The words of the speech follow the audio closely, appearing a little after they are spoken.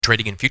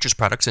Trading in futures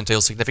products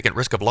entails significant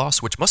risk of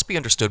loss, which must be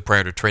understood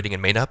prior to trading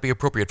and may not be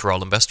appropriate for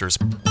all investors.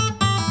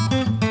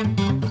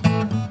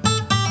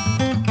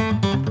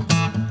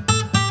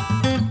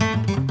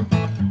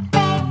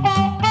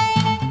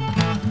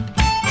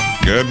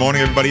 Good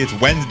morning, everybody. It's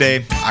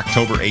Wednesday,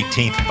 October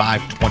 18th,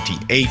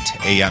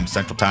 5:28 a.m.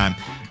 Central Time.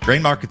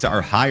 Grain markets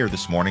are higher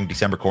this morning.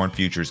 December corn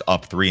futures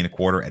up 3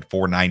 1/4 at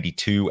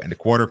 492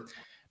 1/4.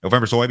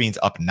 November soybeans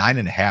up 9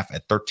 1/2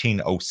 at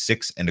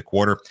 1306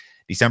 1/4.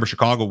 December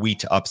Chicago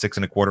wheat up 6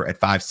 1/4 at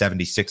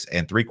 576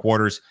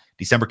 3/4.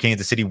 December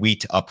Kansas City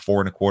wheat up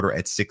 4 1/4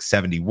 at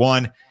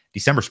 671.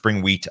 December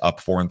spring wheat up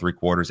 4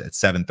 3/4 at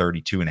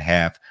 732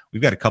 1/2.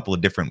 We've got a couple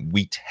of different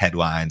wheat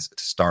headlines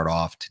to start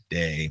off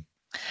today.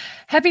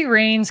 Heavy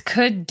rains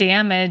could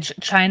damage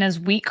China's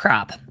wheat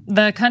crop.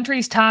 The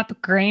country's top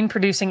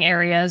grain-producing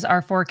areas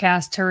are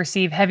forecast to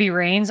receive heavy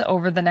rains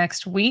over the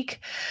next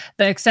week.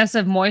 The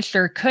excessive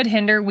moisture could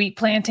hinder wheat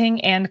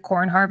planting and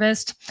corn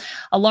harvest.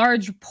 A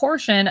large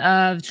portion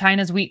of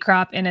China's wheat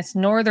crop in its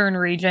northern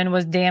region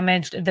was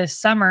damaged this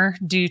summer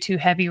due to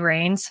heavy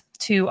rains.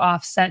 To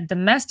offset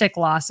domestic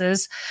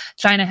losses,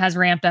 China has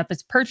ramped up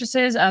its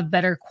purchases of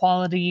better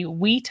quality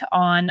wheat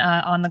on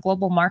the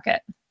global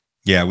market.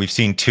 Yeah, we've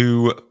seen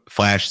 2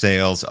 flash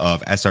sales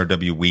of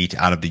SRW wheat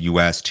out of the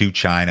U.S. to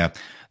China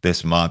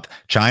this month.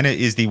 China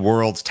is the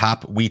world's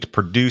top wheat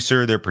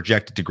producer. They're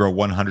projected to grow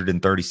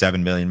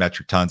 137 million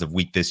metric tons of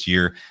wheat this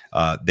year.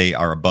 They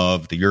are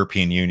above the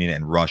European Union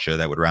and Russia.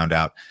 That would round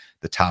out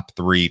the top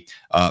 3.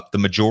 The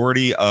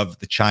majority of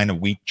the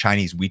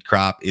Chinese wheat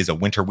crop is a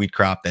winter wheat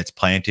crop that's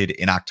planted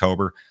in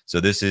October.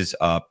 So this is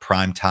a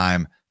prime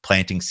time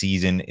planting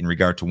season in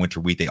regard to winter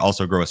wheat. They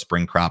also grow a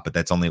spring crop, but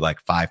that's only like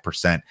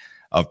 5%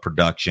 of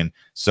production.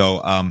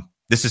 So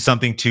this is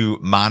something to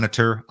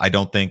monitor. I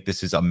don't think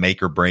this is a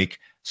make or break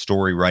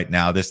story right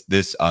now.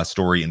 This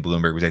story in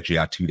Bloomberg was actually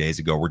out 2 days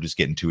ago. We're just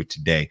getting to it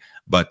today,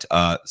 but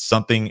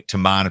something to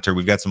monitor.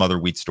 We've got some other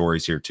wheat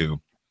stories here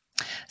too.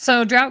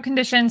 So drought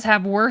conditions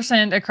have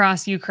worsened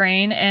across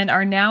Ukraine and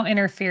are now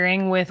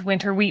interfering with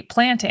winter wheat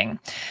planting.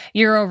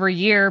 Year over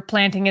year,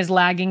 planting is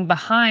lagging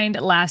behind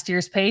last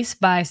year's pace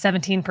by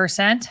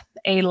 17%.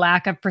 A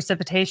lack of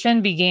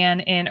precipitation began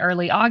in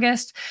early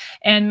August,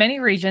 and many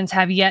regions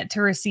have yet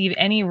to receive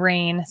any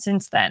rain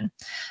since then.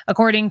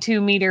 According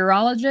to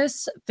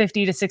meteorologists,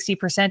 50 to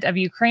 60% of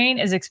Ukraine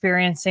is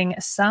experiencing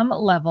some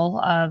level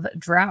of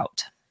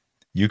drought.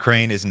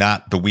 Ukraine is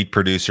not the wheat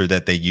producer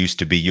that they used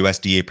to be.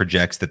 USDA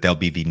projects that they'll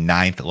be the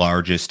 9th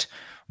largest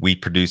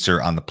wheat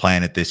producer on the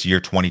planet this year,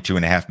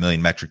 22.5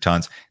 million metric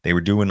tons. They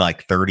were doing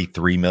like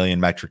 33 million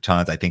metric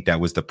tons. I think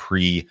that was the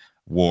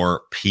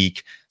pre-war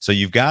peak. So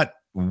you've got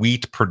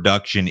wheat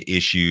production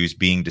issues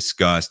being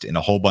discussed in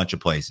a whole bunch of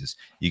places.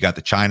 You got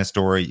the China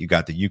story, you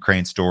got the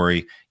Ukraine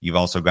story. You've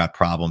also got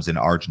problems in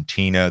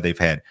Argentina. They've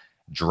had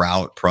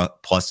drought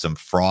plus some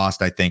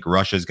frost. I think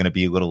Russia is going to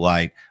be a little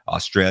light.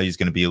 Australia is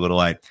going to be a little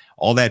light.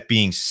 All that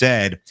being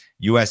said,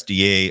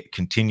 USDA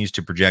continues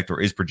to project, or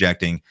is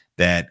projecting,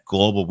 that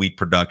global wheat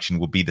production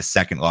will be the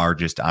 2nd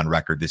largest on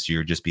record this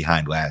year, just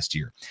behind last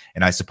year.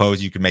 And I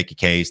suppose you could make a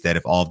case that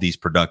if all of these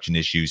production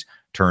issues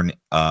turn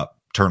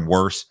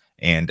worse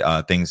and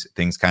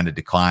things kind of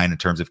decline in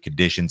terms of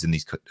conditions in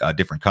these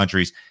different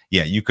countries,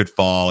 yeah, you could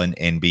fall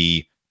and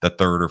be the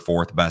 3rd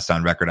or 4th best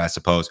on record, I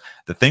suppose.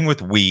 The thing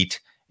with wheat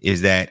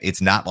is that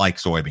it's not like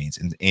soybeans.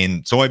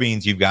 In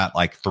soybeans, you've got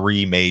like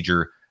 3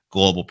 major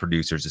global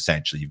producers,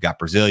 essentially. You've got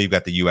Brazil, you've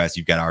got the U.S.,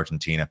 you've got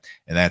Argentina,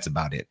 and that's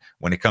about it.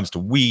 When it comes to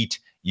wheat,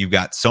 you've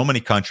got so many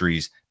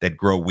countries that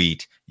grow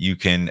wheat, you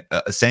can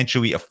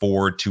essentially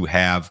afford to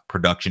have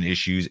production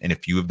issues in a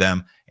few of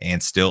them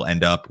and still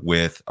end up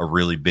with a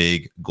really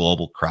big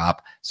global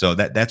crop. So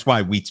that's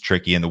why wheat's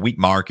tricky. And the wheat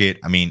market,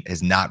 I mean,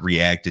 has not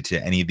reacted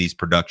to any of these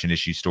production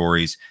issue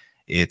stories.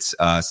 It's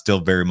still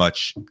very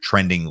much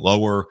trending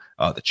lower.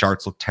 The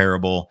charts look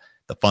terrible.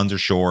 The funds are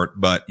short,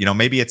 but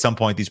maybe at some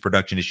point these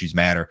production issues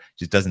matter. It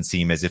just doesn't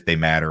seem as if they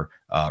matter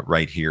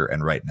right here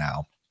and right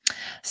now.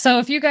 So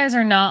if you guys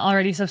are not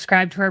already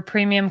subscribed to our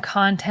premium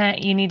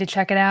content, you need to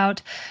check it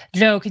out.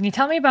 Joe, can you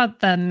tell me about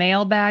the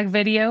mailbag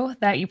video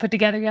that you put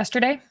together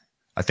yesterday?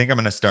 I think I'm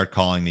going to start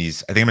calling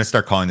these. I think I'm going to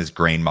start calling this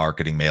grain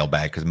marketing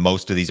mailbag, because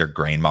most of these are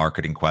grain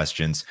marketing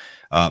questions.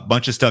 A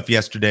bunch of stuff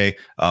yesterday.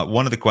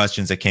 One of the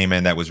questions that came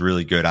in that was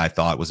really good, I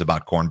thought, was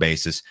about corn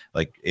basis.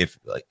 If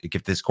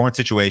this corn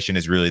situation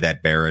is really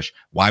that bearish,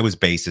 why was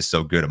basis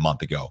so good a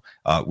month ago?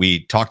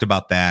 We talked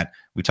about that.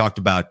 We talked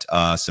about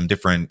some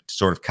different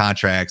sort of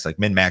contracts, like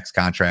min-max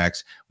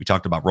contracts. We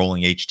talked about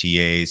rolling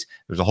HTAs.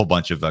 There's a whole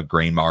bunch of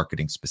grain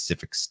marketing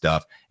specific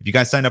stuff. If you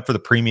guys sign up for the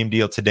premium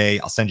deal today,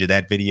 I'll send you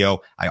that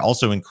video. I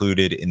also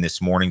included in this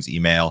morning's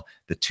email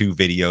the 2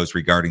 videos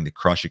regarding the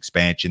crush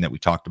expansion that we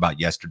talked about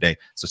yesterday.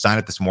 So sign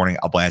up this morning.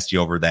 I'll blast you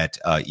over that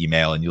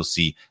email, and you'll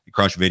see the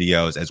crush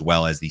videos as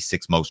well as the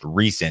 6 most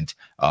recent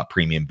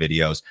premium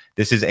videos.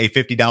 This is a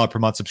 $50 per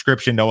month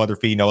subscription. No other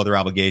fee, no other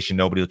obligation.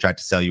 Nobody will try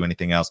to sell you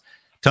anything else.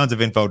 Tons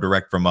of info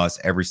direct from us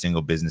every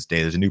single business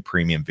day. There's a new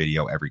premium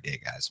video every day,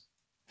 guys.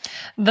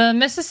 The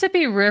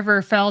Mississippi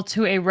River fell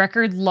to a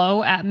record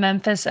low at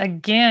Memphis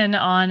again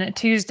on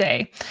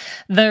Tuesday.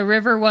 The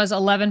river was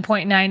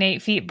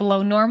 11.98 feet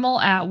below normal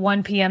at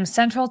 1 p.m.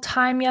 Central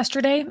Time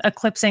yesterday,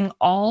 eclipsing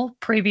all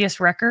previous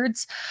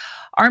records.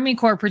 Army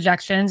Corps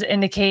projections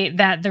indicate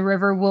that the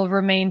river will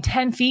remain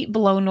 10 feet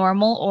below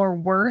normal or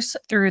worse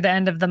through the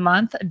end of the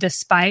month,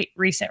 despite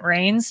recent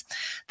rains.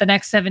 The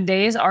next 7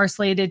 days are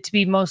slated to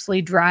be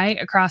mostly dry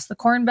across the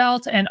Corn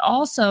Belt and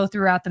also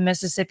throughout the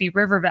Mississippi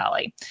River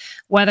Valley.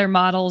 Weather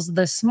models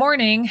this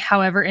morning,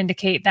 however,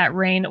 indicate that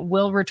rain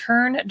will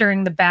return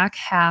during the back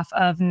half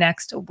of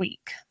next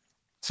week.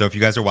 So if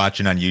you guys are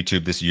watching on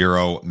YouTube, this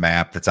Euro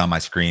map that's on my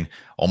screen,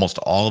 almost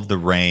all of the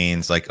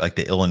rains, like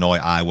the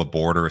Illinois-Iowa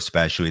border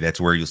especially, that's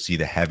where you'll see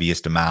the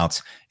heaviest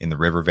amounts in the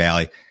river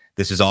valley.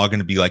 This is all going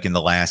to be like in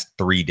the last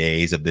 3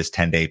 days of this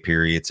 10-day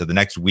period. So the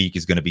next week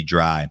is going to be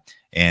dry.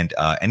 And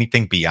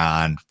anything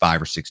beyond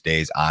 5 or 6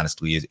 days,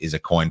 honestly, is a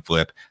coin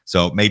flip.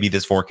 So maybe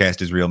this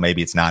forecast is real,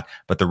 maybe it's not.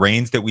 But the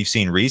rains that we've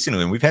seen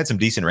recently, and we've had some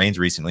decent rains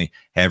recently,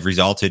 have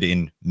resulted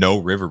in no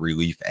river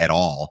relief at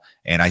all.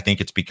 And I think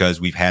it's because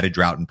we've had a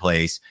drought in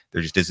place.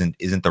 There just isn't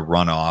the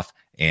runoff,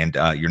 and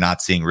you're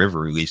not seeing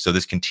river relief. So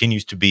this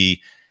continues to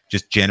be,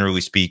 just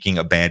generally speaking,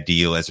 a bad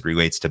deal as it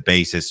relates to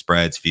basis,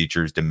 spreads,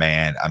 futures,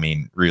 demand. I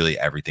mean, really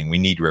everything. We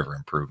need river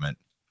improvement.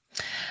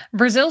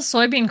 Brazil's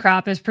soybean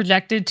crop is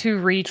projected to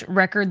reach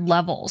record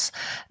levels.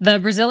 The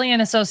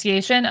Brazilian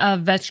Association of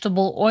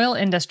Vegetable Oil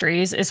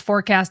Industries is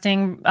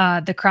forecasting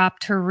the crop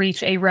to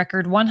reach a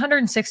record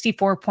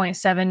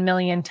 164.7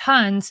 million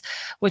tons,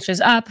 which is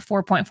up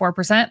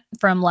 4.4%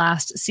 from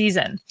last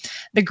season.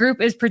 The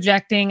group is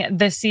projecting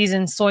this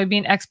season's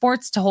soybean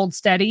exports to hold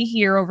steady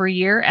year over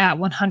year at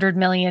 100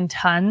 million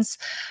tons.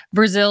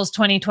 Brazil's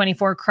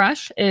 2024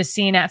 crush is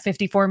seen at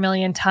 54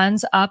 million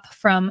tons, up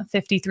from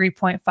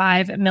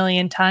 53.5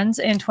 million tons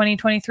in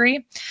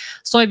 2023.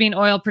 Soybean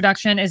oil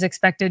production is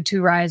expected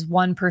to rise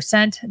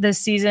 1% this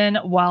season,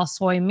 while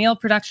soy meal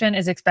production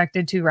is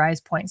expected to rise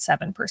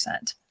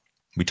 0.7%.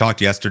 We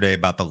talked yesterday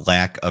about the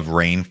lack of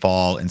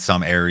rainfall in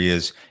some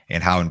areas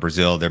and how in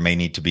Brazil there may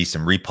need to be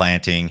some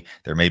replanting.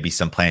 There may be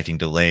some planting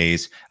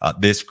delays.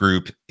 This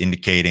group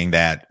indicating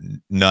that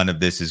none of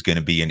this is going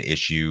to be an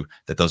issue,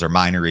 that those are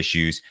minor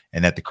issues,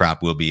 and that the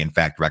crop will be, in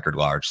fact, record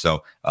large.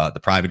 So the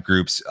private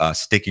groups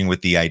sticking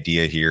with the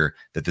idea here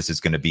that this is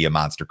going to be a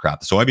monster crop.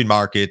 The soybean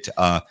market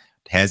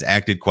has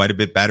acted quite a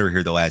bit better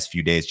here the last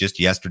few days. Just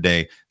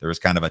yesterday, there was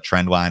kind of a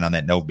trend line on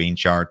that no bean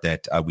chart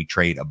that we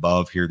trade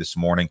above here this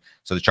morning.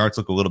 So the charts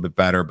look a little bit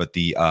better, but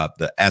the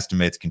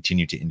estimates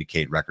continue to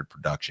indicate record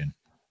production.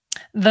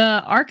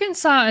 The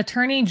Arkansas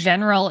Attorney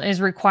General is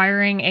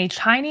requiring a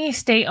Chinese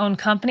state-owned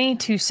company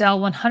to sell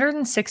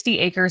 160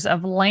 acres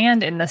of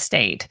land in the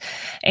state.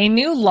 A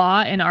new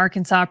law in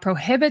Arkansas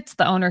prohibits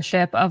the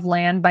ownership of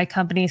land by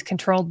companies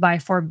controlled by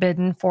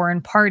forbidden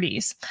foreign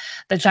parties.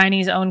 The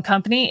Chinese-owned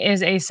company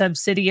is a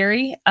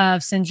subsidiary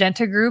of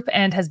Syngenta Group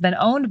and has been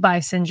owned by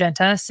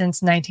Syngenta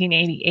since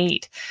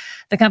 1988.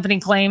 The company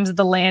claims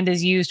the land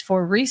is used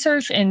for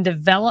research and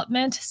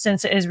development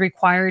since it is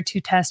required to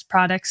test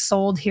products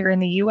sold here in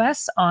the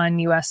U.S. on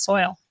U.S.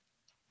 soil.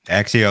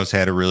 Axios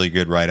had a really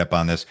good write-up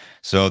on this.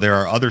 So there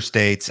are other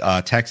states,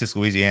 Texas,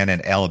 Louisiana,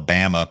 and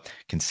Alabama,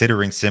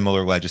 considering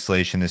similar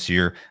legislation this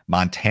year.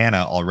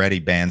 Montana already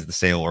bans the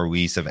sale or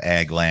lease of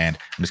ag land.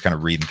 I'm just kind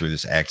of reading through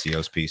this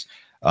Axios piece.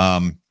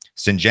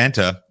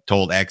 Syngenta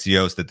told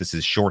Axios that this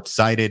is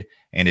short-sighted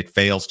and it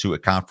fails to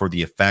account for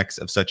the effects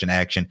of such an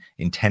action,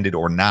 intended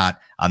or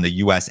not, on the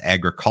U.S.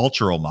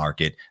 agricultural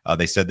market.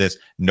 They said this: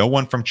 no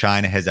one from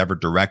China has ever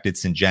directed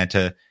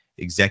Syngenta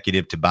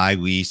executive to buy,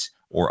 lease,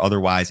 or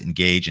otherwise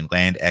engage in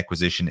land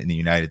acquisition in the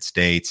United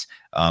States.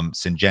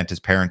 Syngenta's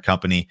parent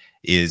company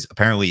is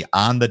apparently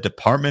on the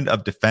Department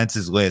of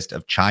Defense's list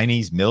of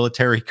Chinese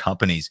military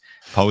companies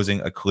posing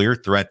a clear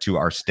threat to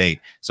our state.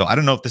 So I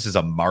don't know if this is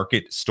a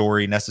market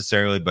story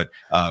necessarily, but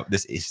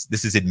this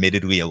is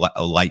admittedly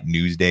a light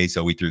news day,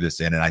 so we threw this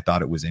in, and I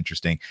thought it was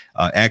interesting.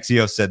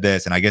 Axios said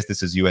this, and I guess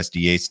this is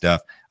USDA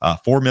stuff.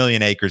 4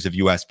 million acres of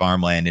U.S.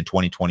 farmland in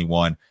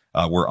 2021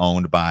 were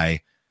owned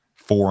by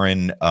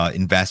foreign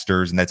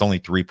investors, and that's only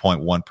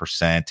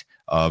 3.1%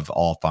 of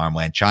all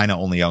farmland. China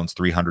only owns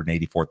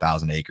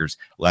 384,000 acres,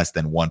 less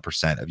than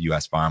 1% of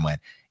U.S. farmland.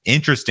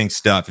 Interesting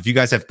stuff. If you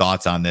guys have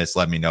thoughts on this,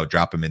 let me know.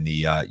 Drop them in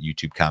the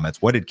YouTube comments.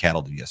 What did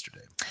cattle do yesterday?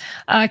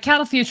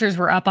 Cattle futures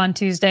were up on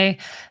Tuesday.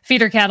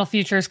 Feeder cattle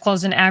futures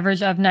closed an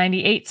average of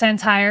 98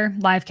 cents higher.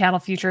 Live cattle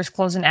futures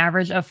closed an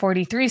average of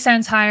 43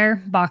 cents higher.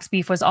 Box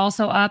beef was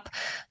also up.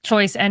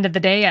 Choice ended the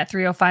day at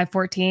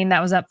 305.14.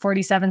 That was up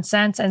 47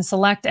 cents. And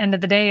select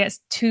ended the day at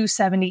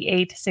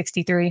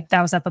 278.63.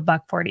 That was up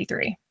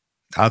 $1.43.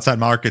 Outside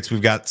markets,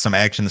 we've got some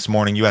action this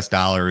morning. U.S.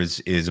 dollar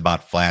is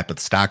about flat, but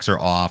stocks are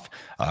off.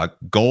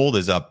 Gold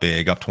is up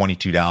big, up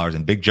 $22,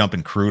 and big jump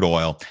in crude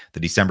oil. The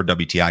December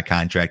WTI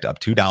contract up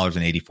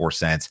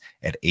 $2.84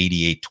 at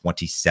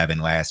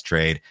 88.27 last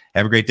trade.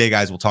 Have a great day,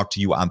 guys. We'll talk to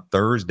you on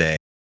Thursday.